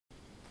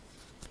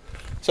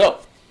So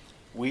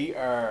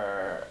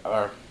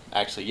are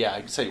actually, yeah, I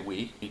can say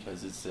we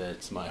because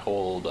it's my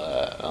whole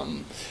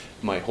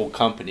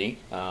company,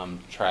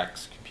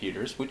 Tracks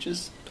Computers, which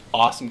is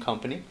awesome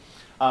company.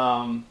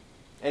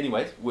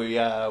 Anyways,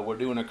 we're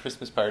doing a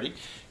Christmas party,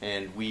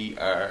 and we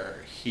are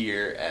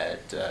here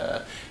at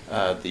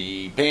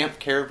the Banff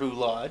Caribou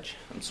Lodge.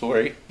 I'm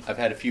sorry, I've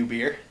had a few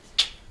beer.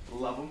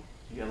 Love them.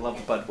 You gotta love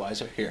a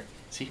Budweiser. Here,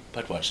 see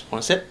Budweiser.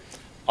 Want to sip?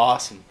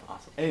 Awesome,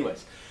 awesome.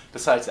 Anyways,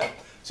 besides that,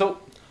 so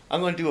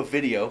I'm going to do a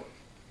video.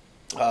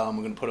 I'm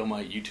going to put on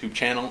my YouTube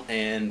channel,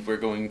 and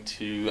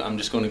I'm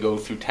just going to go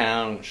through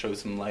town and show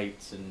some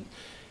lights and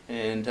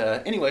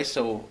anyway,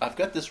 so I've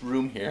got this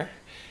room here,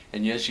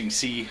 and as you can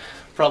see,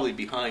 probably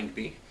behind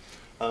me,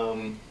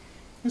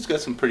 it's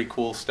got some pretty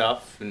cool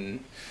stuff.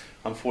 And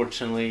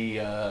unfortunately,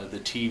 the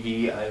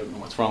TV, I don't know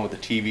what's wrong with the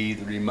TV.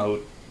 The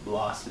remote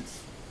lost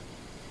its,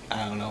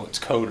 I don't know, its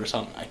code or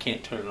something. I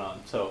can't turn it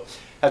on, so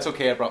that's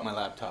okay. I brought my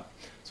laptop,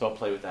 so I'll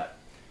play with that.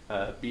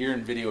 Beer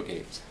and video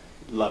games.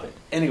 Love it.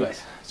 Anyways,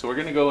 so we're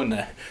going to go in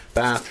the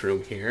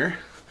bathroom here.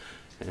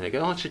 And I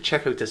want you to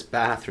check out this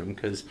bathroom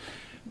because,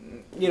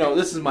 you know,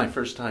 this is my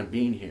first time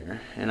being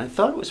here. And I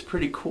thought it was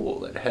pretty cool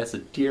that it has a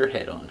deer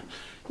head on it.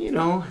 You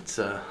know, it's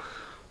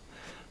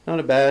not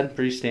a bad,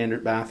 pretty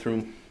standard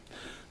bathroom.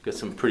 Got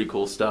some pretty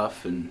cool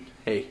stuff. And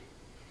hey,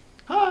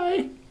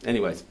 hi.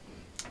 Anyways,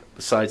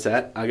 besides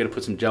that, I got to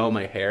put some gel in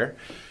my hair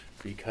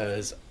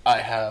because I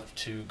have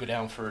to go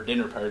down for a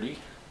dinner party.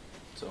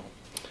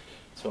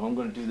 So I'm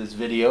going to do this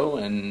video,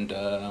 and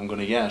I'm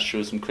going to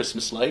show some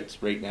Christmas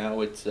lights. Right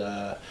now it is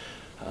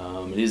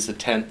the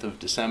 10th of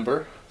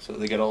December, so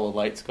they got all the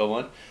lights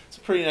going.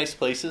 Some pretty nice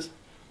places.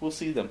 We'll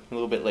see them a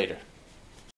little bit later.